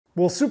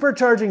Will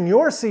supercharging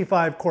your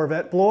C5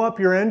 Corvette blow up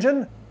your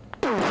engine?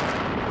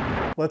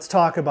 Let's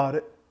talk about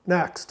it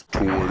next.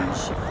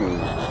 Toys for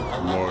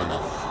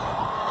Life.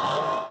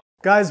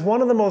 Guys, one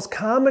of the most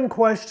common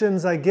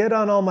questions I get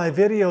on all my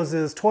videos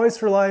is, Toys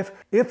for Life,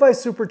 if I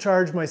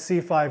supercharge my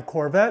C5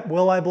 Corvette,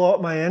 will I blow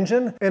up my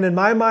engine? And in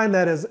my mind,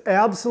 that is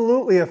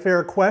absolutely a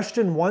fair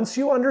question once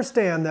you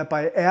understand that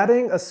by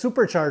adding a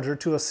supercharger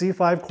to a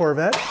C5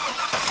 Corvette,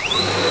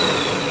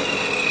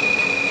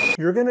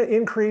 you're going to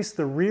increase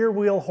the rear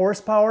wheel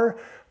horsepower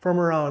from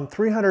around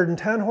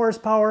 310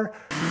 horsepower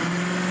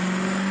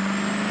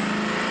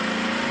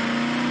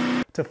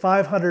to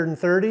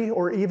 530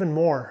 or even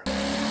more.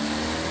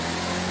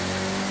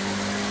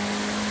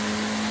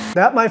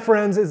 That, my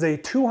friends, is a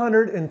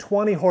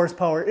 220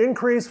 horsepower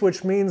increase,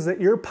 which means that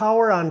your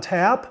power on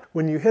tap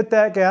when you hit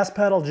that gas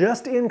pedal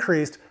just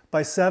increased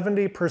by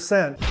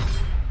 70%.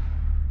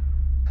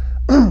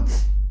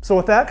 So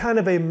with that kind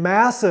of a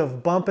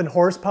massive bump in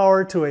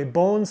horsepower to a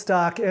bone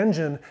stock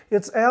engine,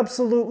 it's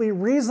absolutely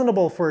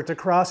reasonable for it to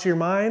cross your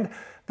mind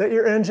that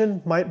your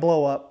engine might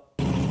blow up.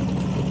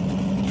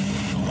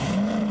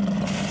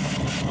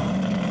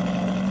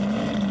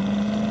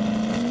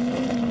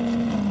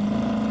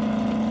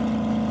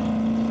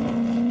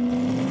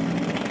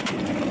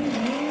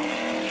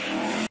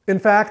 In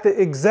fact, the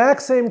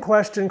exact same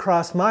question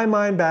crossed my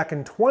mind back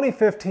in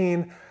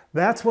 2015.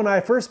 That's when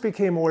I first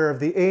became aware of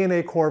the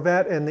A&A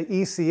Corvette and the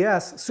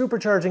ECS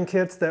supercharging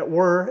kits that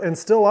were and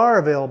still are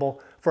available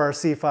for our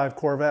C5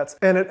 Corvettes.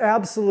 And it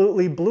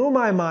absolutely blew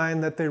my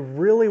mind that they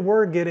really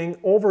were getting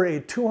over a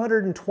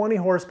 220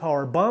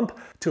 horsepower bump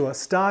to a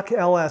stock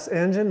LS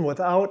engine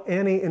without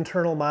any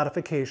internal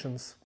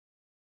modifications.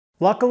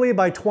 Luckily,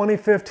 by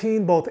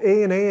 2015, both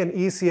A&A and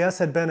ECS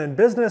had been in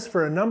business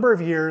for a number of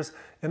years,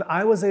 and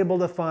I was able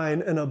to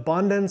find an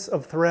abundance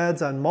of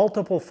threads on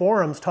multiple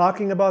forums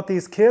talking about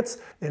these kits,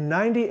 and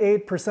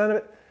 98% of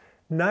it,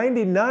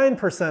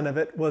 99% of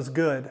it was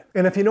good.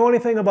 And if you know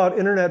anything about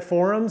internet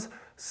forums,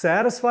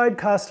 satisfied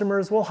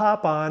customers will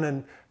hop on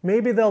and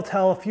maybe they'll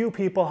tell a few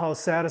people how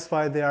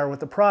satisfied they are with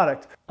the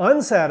product.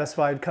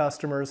 Unsatisfied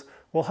customers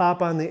will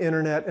hop on the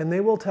internet and they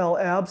will tell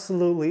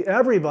absolutely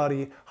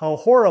everybody how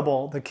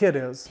horrible the kit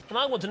is. And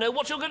I want to know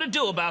what you're going to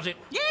do about it.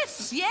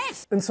 Yes,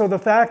 yes. And so the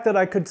fact that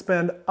I could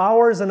spend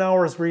hours and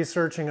hours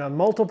researching on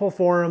multiple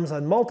forums,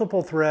 on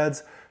multiple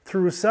threads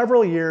through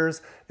several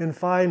years and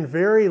find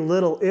very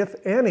little, if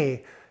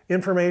any,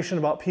 information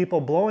about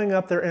people blowing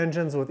up their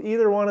engines with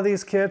either one of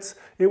these kits,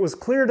 it was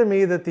clear to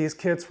me that these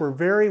kits were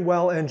very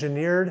well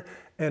engineered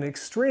and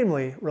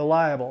extremely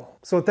reliable.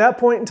 So at that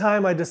point in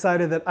time, I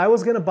decided that I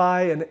was going to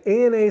buy an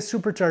A&A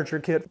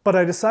supercharger kit, but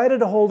I decided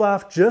to hold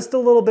off just a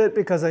little bit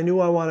because I knew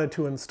I wanted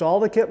to install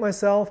the kit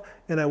myself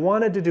and I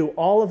wanted to do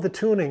all of the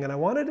tuning, and I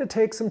wanted to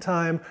take some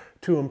time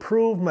to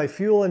improve my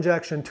fuel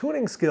injection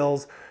tuning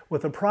skills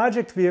with a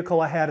project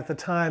vehicle I had at the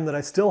time that I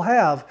still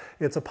have.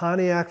 It's a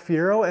Pontiac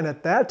Fiero, and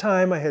at that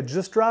time I had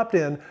just dropped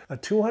in a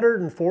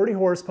 240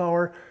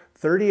 horsepower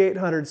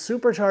 3800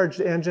 supercharged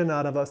engine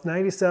out of a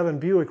 97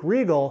 Buick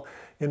Regal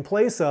in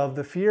place of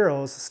the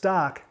Fiero's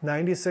stock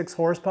 96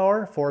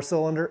 horsepower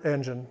 4-cylinder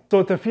engine. So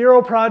with the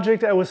Fiero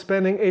project, I was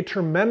spending a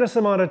tremendous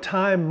amount of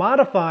time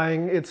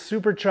modifying its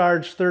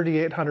supercharged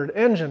 3800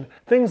 engine.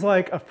 Things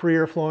like a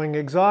freer flowing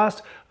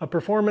exhaust, a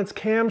performance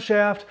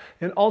camshaft,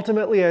 and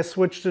ultimately I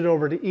switched it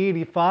over to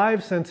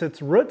E85 since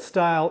its root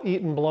style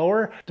Eaton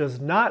blower does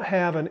not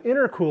have an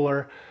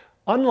intercooler,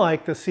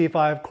 unlike the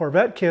C5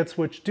 Corvette kits,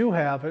 which do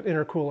have an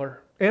intercooler.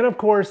 And of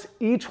course,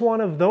 each one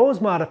of those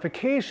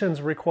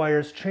modifications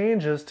requires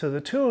changes to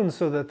the tune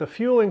so that the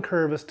fueling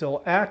curve is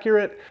still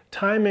accurate,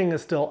 timing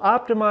is still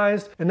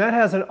optimized, and that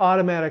has an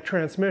automatic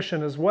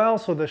transmission as well,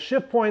 so the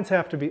shift points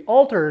have to be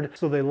altered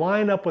so they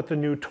line up with the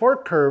new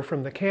torque curve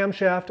from the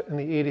camshaft and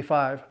the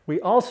 85. We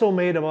also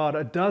made about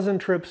a dozen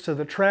trips to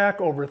the track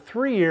over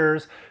 3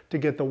 years to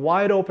get the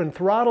wide open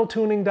throttle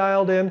tuning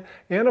dialed in,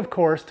 and of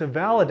course to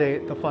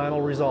validate the final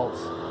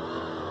results.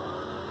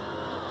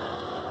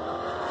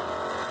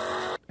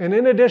 And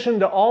in addition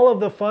to all of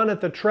the fun at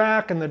the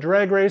track and the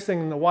drag racing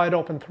and the wide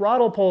open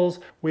throttle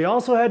pulls, we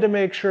also had to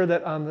make sure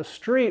that on the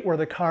street, where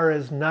the car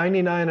is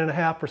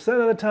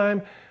 99.5% of the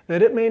time,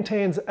 that it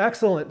maintains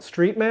excellent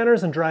street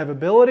manners and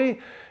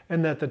drivability,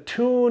 and that the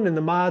tune and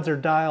the mods are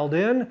dialed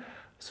in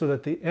so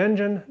that the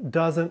engine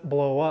doesn't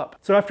blow up.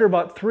 So after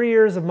about 3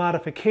 years of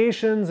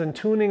modifications and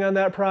tuning on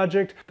that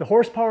project, the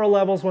horsepower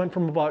levels went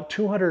from about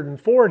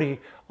 240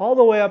 all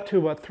the way up to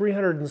about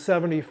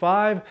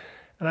 375.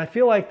 And I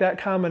feel like that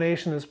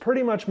combination is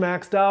pretty much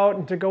maxed out,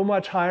 and to go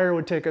much higher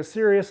would take a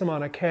serious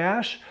amount of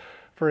cash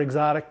for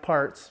exotic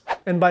parts.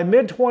 And by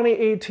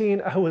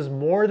mid-2018, I was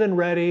more than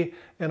ready,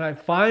 and I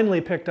finally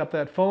picked up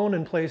that phone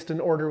and placed an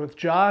order with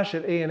Josh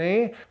at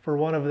A&A for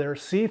one of their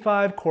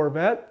C5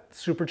 Corvette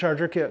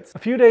supercharger kits. A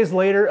few days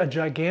later, a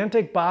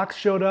gigantic box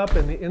showed up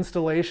and the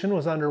installation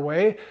was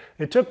underway.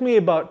 It took me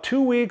about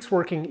 2 weeks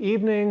working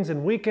evenings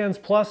and weekends,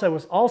 plus I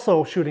was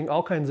also shooting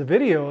all kinds of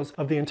videos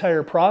of the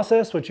entire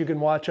process, which you can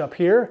watch up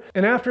here.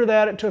 And after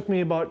that, it took me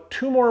about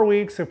 2 more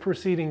weeks of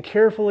proceeding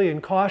carefully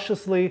and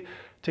cautiously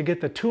to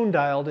get the tune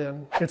dialed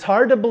in. It's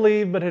hard to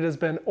believe, but it has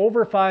been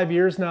over 5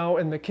 years now,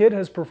 and the kit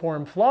has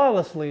performed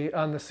flawlessly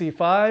on the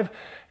C5.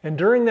 And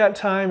during that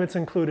time, it's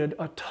included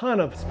a ton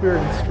of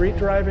spirited street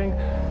driving,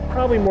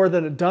 probably more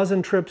than a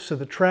dozen trips to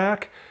the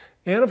track,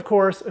 and of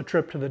course, a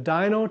trip to the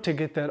dyno to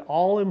get that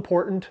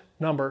all-important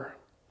number.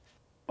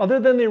 Other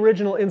than the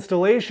original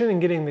installation and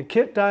getting the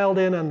kit dialed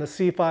in on the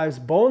C5's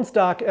bone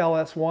stock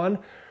LS1,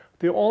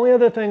 the only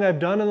other thing I've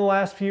done in the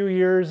last few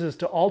years is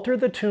to alter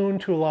the tune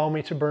to allow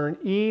me to burn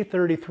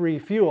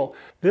E33 fuel.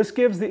 This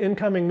gives the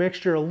incoming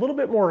mixture a little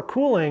bit more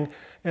cooling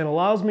and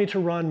allows me to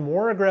run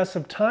more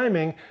aggressive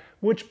timing,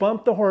 which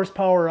bumped the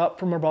horsepower up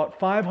from about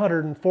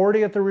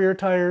 540 at the rear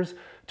tires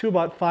to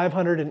about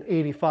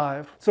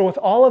 585. So with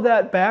all of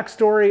that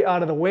backstory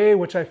out of the way,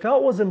 which I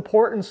felt was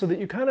important so that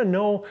you kind of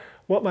know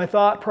what my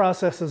thought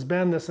process has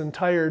been this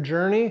entire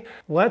journey,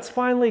 let's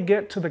finally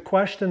get to the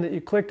question that you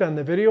clicked on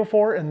the video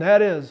for, and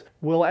that is,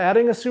 will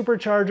adding a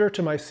supercharger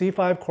to my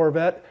C5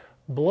 Corvette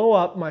blow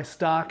up my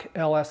stock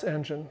LS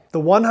engine?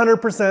 The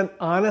 100%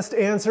 honest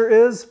answer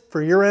is,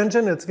 for your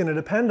engine, it's going to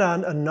depend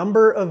on a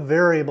number of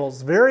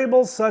variables.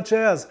 Variables such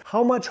as,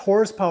 how much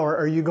horsepower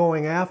are you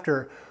going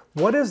after?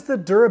 What is the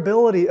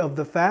durability of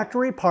the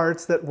factory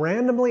parts that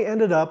randomly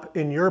ended up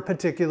in your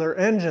particular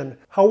engine?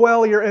 How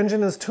well your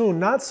engine is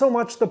tuned, not so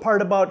much the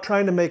part about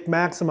trying to make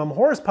maximum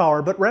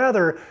horsepower, but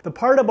rather the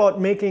part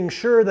about making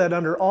sure that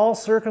under all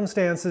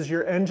circumstances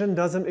your engine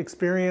doesn't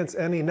experience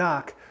any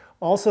knock,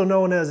 also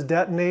known as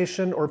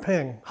detonation or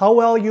ping. How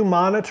well you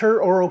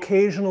monitor or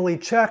occasionally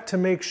check to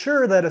make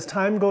sure that as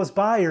time goes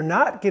by you're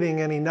not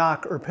getting any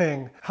knock or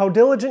ping. How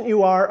diligent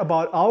you are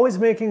about always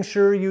making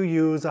sure you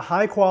use a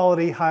high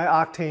quality, high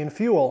octane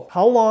fuel.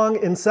 How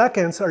long in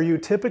seconds are you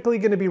typically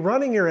going to be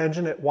running your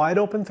engine at wide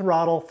open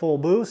throttle, full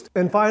boost?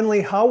 And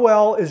finally, how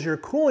well is your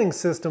cooling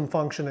system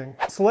functioning?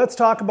 So let's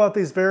talk about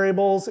these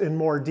variables in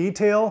more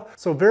detail.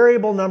 So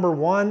variable number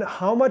one,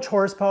 how much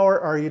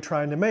horsepower are you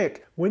trying to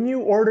make? When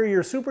you order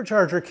your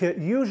supercharger kit,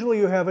 usually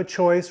you have a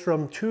choice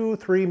from 2,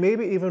 3,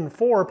 maybe even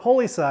 4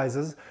 pulley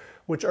sizes,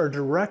 which are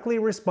directly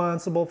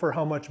responsible for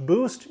how much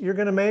boost you're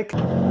going to make,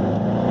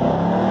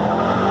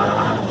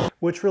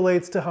 which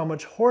relates to how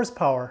much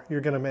horsepower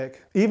you're going to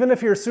make. Even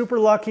if you're super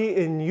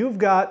lucky and you've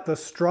got the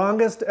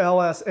strongest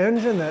LS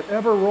engine that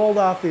ever rolled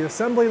off the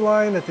assembly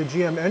line at the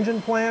GM engine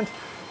plant,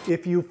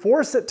 if you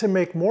force it to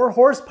make more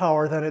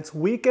horsepower than its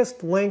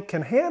weakest link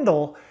can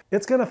handle,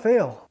 it's going to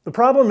fail. The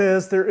problem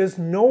is there is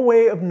no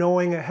way of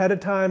knowing ahead of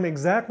time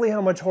exactly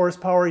how much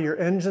horsepower your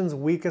engine's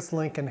weakest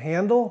link can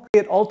handle.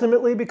 It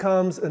ultimately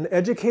becomes an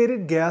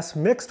educated guess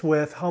mixed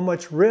with how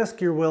much risk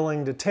you're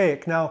willing to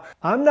take. Now,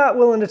 I'm not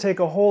willing to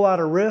take a whole lot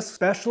of risk,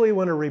 especially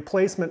when a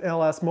replacement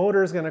LS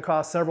motor is going to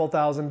cost several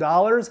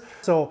 $1,000s.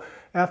 So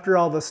after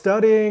all the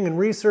studying and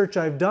research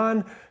I've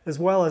done, as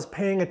well as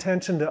paying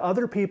attention to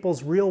other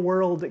people's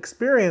real-world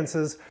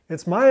experiences,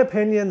 it's my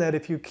opinion that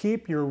if you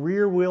keep your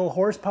rear-wheel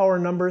horsepower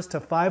numbers to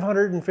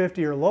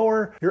 550 or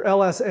lower, your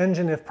LS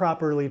engine, if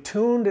properly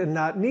tuned and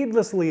not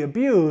needlessly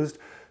abused,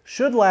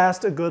 should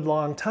last a good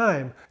long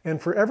time. And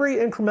for every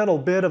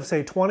incremental bit of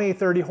say 20,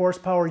 30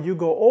 horsepower you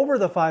go over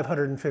the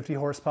 550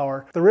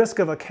 horsepower, the risk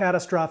of a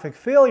catastrophic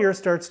failure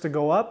starts to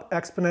go up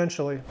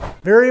exponentially.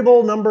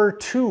 Variable number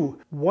two,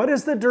 what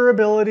is the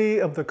durability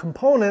of the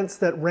components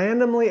that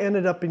randomly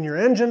ended up in your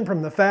engine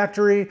from the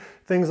factory?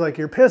 Things like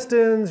your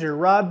pistons, your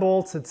rod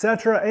bolts,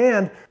 etc.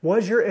 And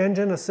was your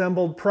engine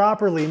assembled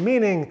properly?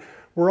 Meaning,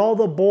 were all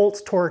the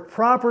bolts torqued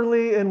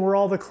properly and were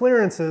all the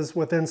clearances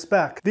within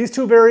spec? These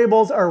two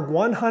variables are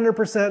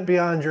 100%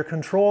 beyond your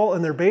control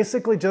and they're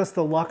basically just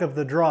the luck of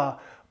the draw.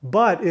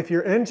 But if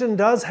your engine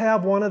does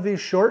have one of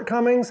these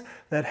shortcomings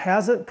that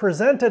hasn't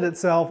presented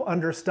itself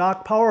under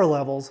stock power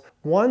levels,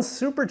 once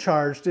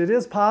supercharged, it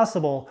is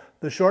possible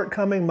the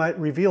shortcoming might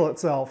reveal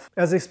itself.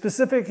 As a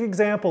specific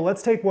example,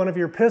 let's take one of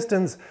your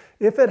pistons.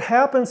 If it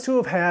happens to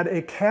have had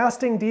a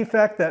casting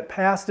defect that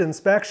passed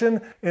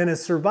inspection and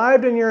has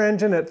survived in your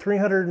engine at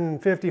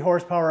 350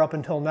 horsepower up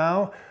until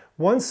now,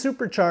 once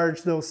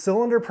supercharged, those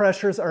cylinder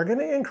pressures are going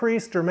to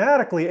increase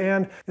dramatically,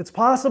 and it's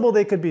possible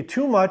they could be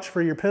too much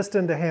for your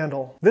piston to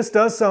handle. This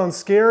does sound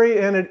scary,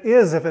 and it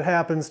is if it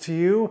happens to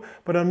you,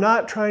 but I'm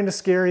not trying to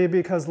scare you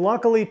because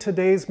luckily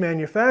today's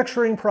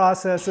manufacturing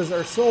processes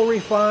are so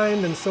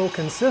refined and so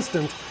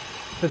consistent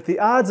that the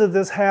odds of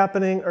this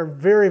happening are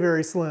very,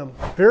 very slim.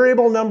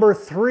 Variable number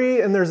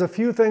three, and there's a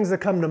few things that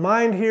come to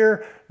mind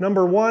here.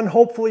 Number one,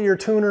 hopefully your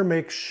tuner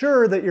makes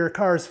sure that your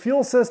car's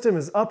fuel system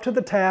is up to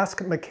the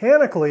task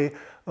mechanically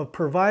of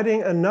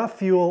providing enough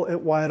fuel at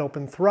wide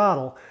open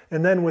throttle.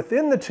 And then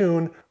within the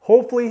tune,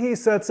 hopefully he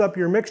sets up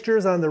your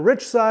mixtures on the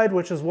rich side,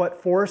 which is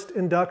what forced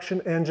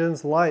induction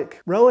engines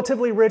like.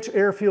 Relatively rich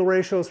air-fuel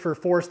ratios for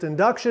forced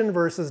induction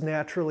versus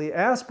naturally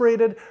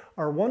aspirated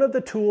are one of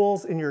the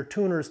tools in your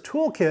tuner's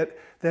toolkit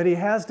that he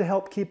has to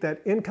help keep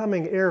that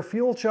incoming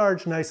air-fuel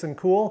charge nice and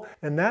cool,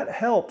 and that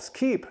helps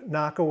keep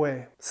knock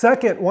away.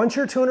 Second, once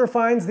your tuner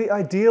finds the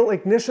ideal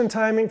ignition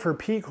timing for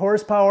peak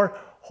horsepower,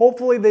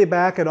 hopefully they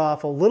back it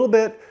off a little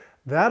bit.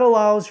 That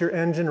allows your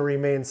engine to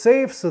remain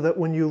safe so that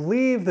when you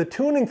leave the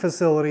tuning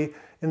facility,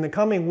 In the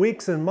coming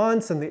weeks and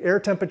months, and the air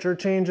temperature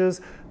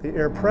changes, the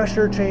air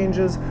pressure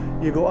changes,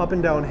 you go up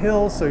and down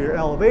hills, so your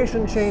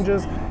elevation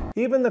changes,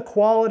 even the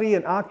quality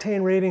and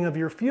octane rating of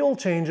your fuel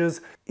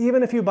changes,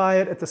 even if you buy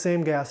it at the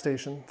same gas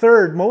station.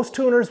 Third, most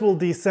tuners will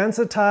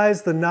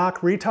desensitize the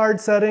knock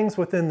retard settings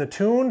within the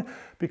tune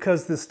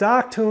because the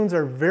stock tunes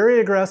are very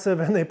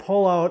aggressive and they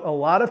pull out a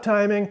lot of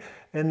timing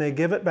and they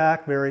give it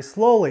back very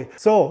slowly.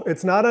 So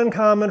it's not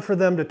uncommon for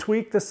them to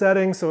tweak the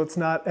settings so it's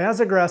not as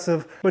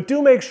aggressive, but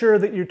do make sure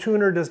that your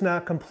tuner does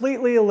not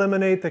completely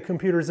eliminate the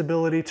computer's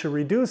ability to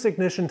reduce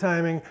ignition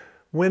timing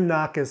when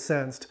knock is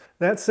sensed.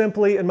 That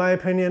simply, in my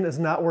opinion, is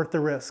not worth the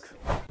risk.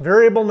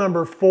 Variable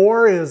number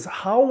 4 is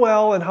how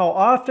well and how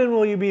often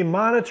will you be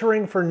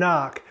monitoring for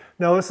knock.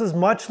 Now this is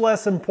much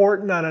less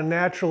important on a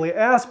naturally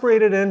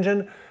aspirated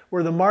engine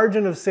where the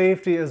margin of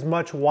safety is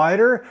much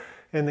wider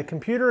and the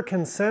computer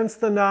can sense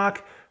the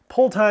knock,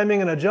 pull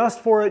timing and adjust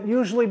for it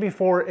usually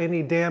before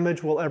any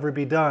damage will ever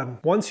be done.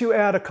 Once you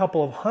add a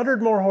couple of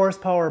hundred more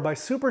horsepower by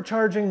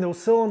supercharging, those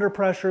cylinder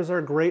pressures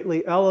are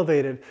greatly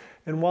elevated.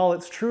 And while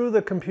it's true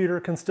the computer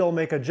can still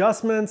make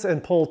adjustments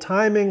and pull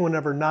timing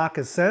whenever knock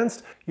is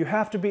sensed, you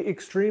have to be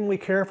extremely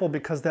careful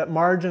because that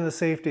margin of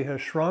safety has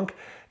shrunk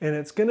and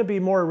it's going to be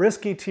more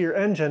risky to your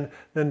engine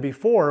than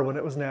before when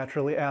it was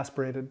naturally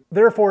aspirated.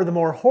 Therefore, the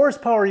more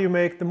horsepower you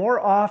make, the more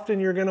often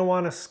you're going to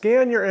want to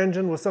scan your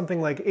engine with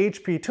something like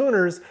HP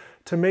tuners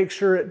to make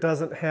sure it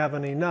doesn't have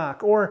any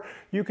knock. Or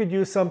you could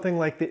use something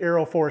like the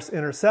Aeroforce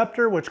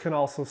Interceptor, which can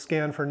also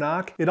scan for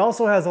knock. It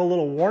also has a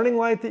little warning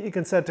light that you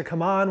can set to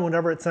come on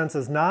whenever it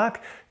senses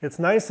knock. It's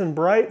nice and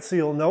bright so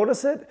you'll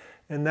notice it,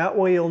 and that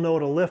way you'll know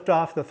to lift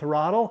off the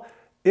throttle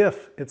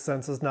if it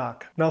senses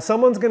knock. Now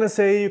someone's going to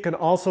say you can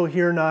also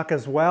hear knock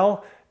as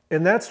well,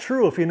 and that's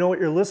true if you know what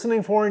you're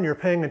listening for and you're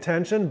paying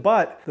attention,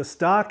 but the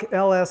stock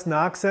LS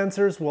knock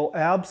sensors will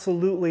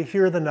absolutely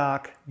hear the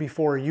knock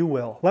before you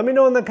will. Let me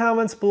know in the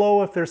comments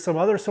below if there's some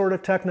other sort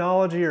of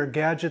technology or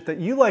gadget that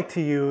you like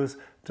to use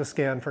to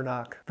scan for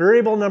knock.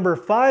 Variable number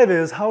 5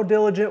 is how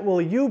diligent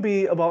will you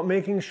be about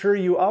making sure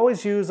you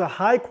always use a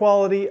high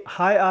quality,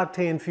 high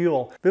octane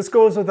fuel. This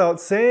goes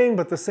without saying,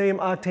 but the same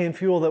octane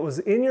fuel that was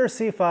in your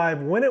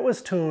C5 when it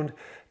was tuned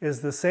is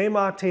the same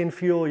octane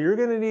fuel you're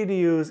going to need to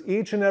use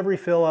each and every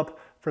fill up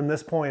from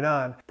this point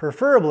on,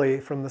 preferably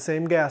from the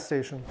same gas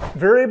station.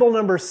 Variable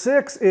number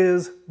 6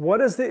 is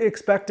what is the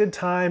expected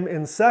time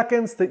in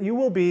seconds that you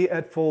will be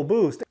at full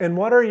boost, and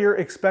what are your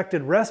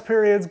expected rest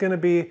periods going to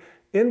be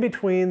in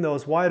between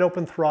those wide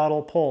open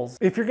throttle pulls.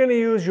 If you're going to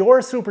use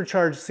your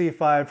supercharged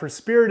C5 for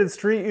spirited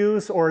street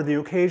use or the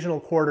occasional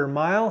quarter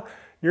mile,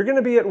 you're going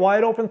to be at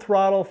wide open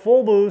throttle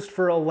full boost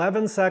for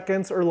 11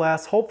 seconds or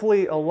less,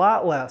 hopefully a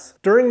lot less.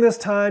 During this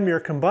time, your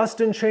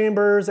combustion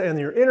chambers and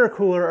your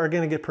intercooler are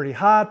going to get pretty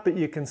hot, but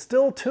you can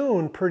still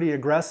tune pretty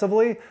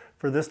aggressively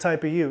for this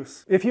type of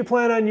use. If you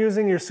plan on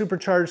using your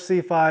supercharged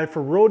C5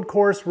 for road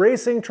course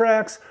racing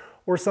tracks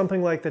or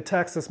something like the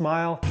Texas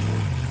Mile,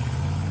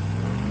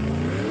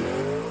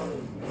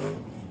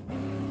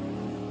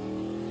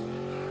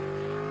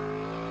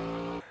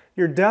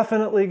 you're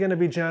definitely going to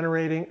be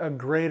generating a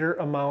greater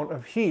amount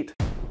of heat.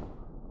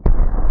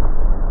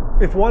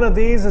 If one of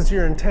these is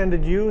your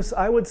intended use,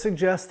 I would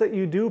suggest that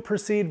you do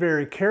proceed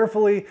very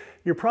carefully.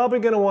 You're probably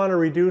going to want to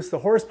reduce the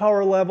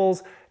horsepower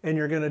levels, and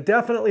you're going to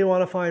definitely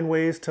want to find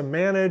ways to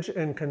manage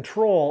and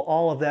control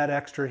all of that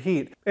extra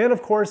heat. And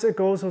of course, it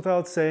goes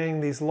without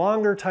saying, these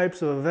longer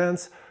types of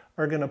events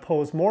are going to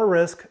pose more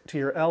risk to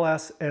your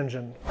LS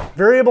engine.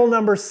 Variable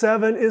number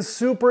 7 is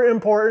super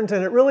important,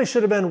 and it really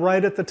should have been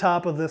right at the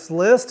top of this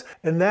list,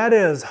 and that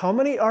is how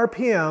many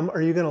RPM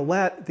are you going to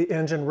let the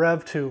engine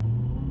rev to?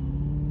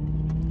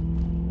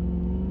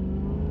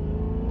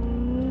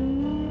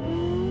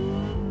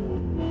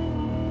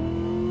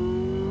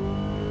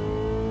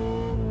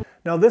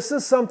 Now this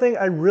is something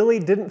I really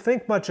didn't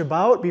think much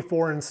about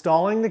before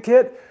installing the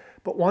kit,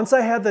 but once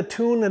I had the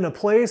tune in a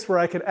place where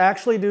I could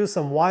actually do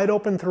some wide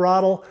open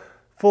throttle,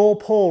 full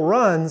pull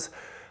runs,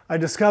 I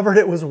discovered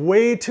it was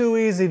way too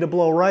easy to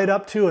blow right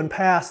up to and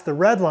past the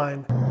red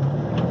line.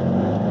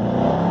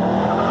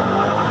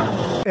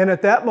 And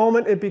at that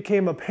moment, it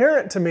became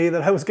apparent to me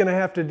that I was going to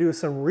have to do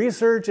some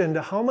research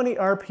into how many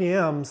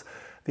RPMs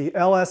the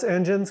LS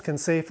engines can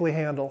safely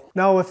handle.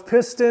 Now, if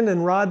piston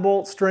and rod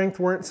bolt strength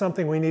weren't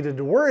something we needed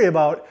to worry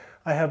about,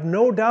 I have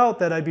no doubt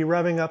that I'd be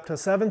revving up to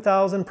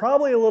 7,000,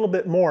 probably a little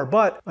bit more,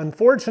 but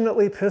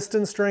unfortunately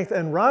piston strength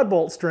and rod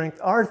bolt strength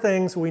are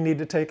things we need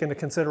to take into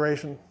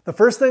consideration. The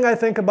first thing I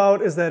think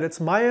about is that it's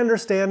my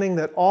understanding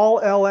that all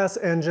LS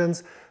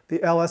engines, the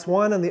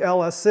LS1 and the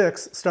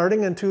LS6,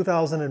 starting in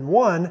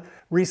 2001,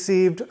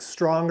 received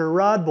stronger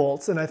rod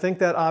bolts, and I think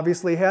that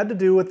obviously had to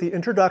do with the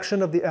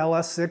introduction of the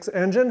LS6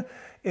 engine,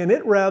 and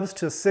it revs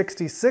to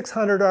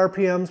 6,600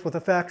 RPMs with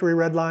a factory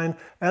redline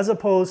as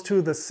opposed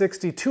to the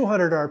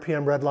 6,200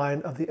 RPM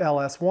redline of the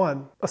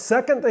LS1. A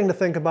second thing to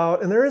think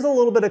about, and there is a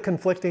little bit of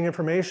conflicting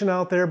information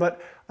out there,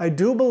 but I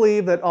do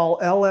believe that all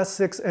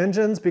LS6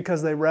 engines,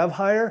 because they rev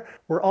higher,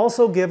 were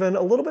also given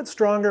a little bit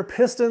stronger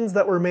pistons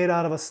that were made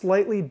out of a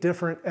slightly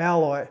different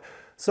alloy.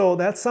 So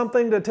that's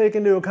something to take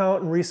into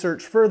account and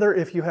research further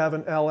if you have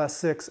an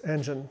LS6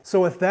 engine.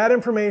 So with that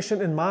information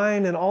in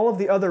mind and all of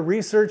the other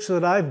research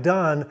that I've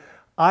done,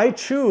 I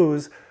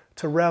choose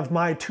to rev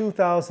my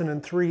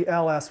 2003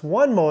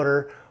 LS1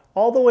 motor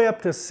all the way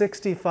up to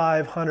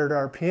 6,500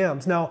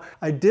 RPMs. Now,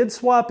 I did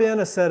swap in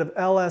a set of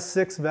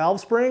LS6 valve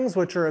springs,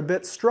 which are a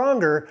bit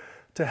stronger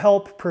to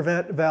help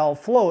prevent valve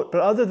float, but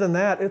other than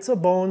that, it's a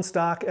bone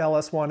stock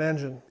LS1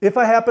 engine. If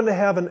I happen to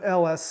have an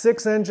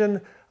LS6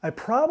 engine, I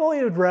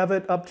probably would rev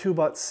it up to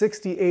about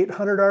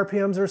 6,800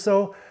 RPMs or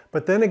so,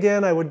 but then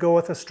again, I would go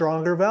with a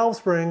stronger valve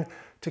spring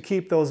to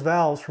keep those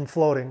valves from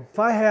floating. If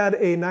I had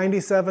a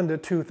 97 to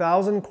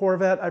 2000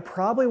 Corvette, I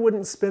probably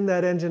wouldn't spin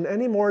that engine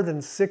any more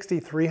than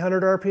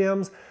 6,300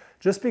 RPMs,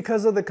 just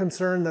because of the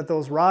concern that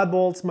those rod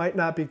bolts might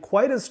not be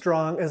quite as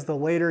strong as the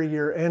later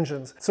year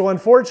engines. So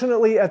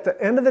unfortunately, at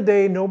the end of the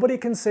day, nobody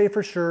can say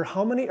for sure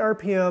how many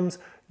RPMs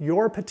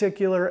your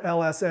particular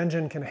LS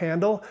engine can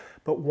handle,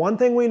 but one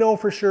thing we know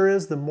for sure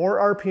is the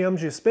more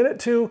RPMs you spin it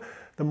to,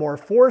 the more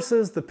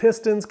forces the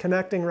pistons,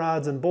 connecting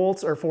rods, and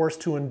bolts are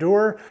forced to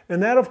endure,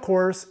 and that of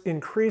course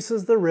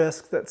increases the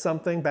risk that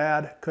something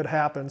bad could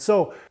happen.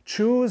 So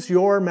choose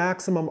your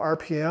maximum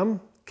RPM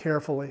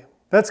carefully.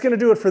 That's going to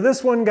do it for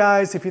this one,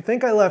 guys. If you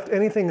think I left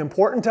anything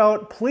important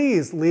out,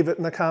 please leave it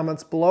in the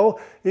comments below.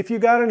 If you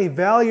got any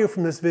value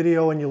from this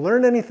video and you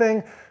learned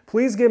anything,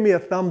 please give me a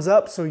thumbs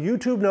up so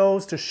YouTube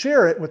knows to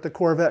share it with the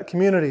Corvette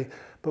community.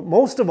 But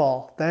most of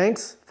all,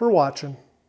 thanks for watching.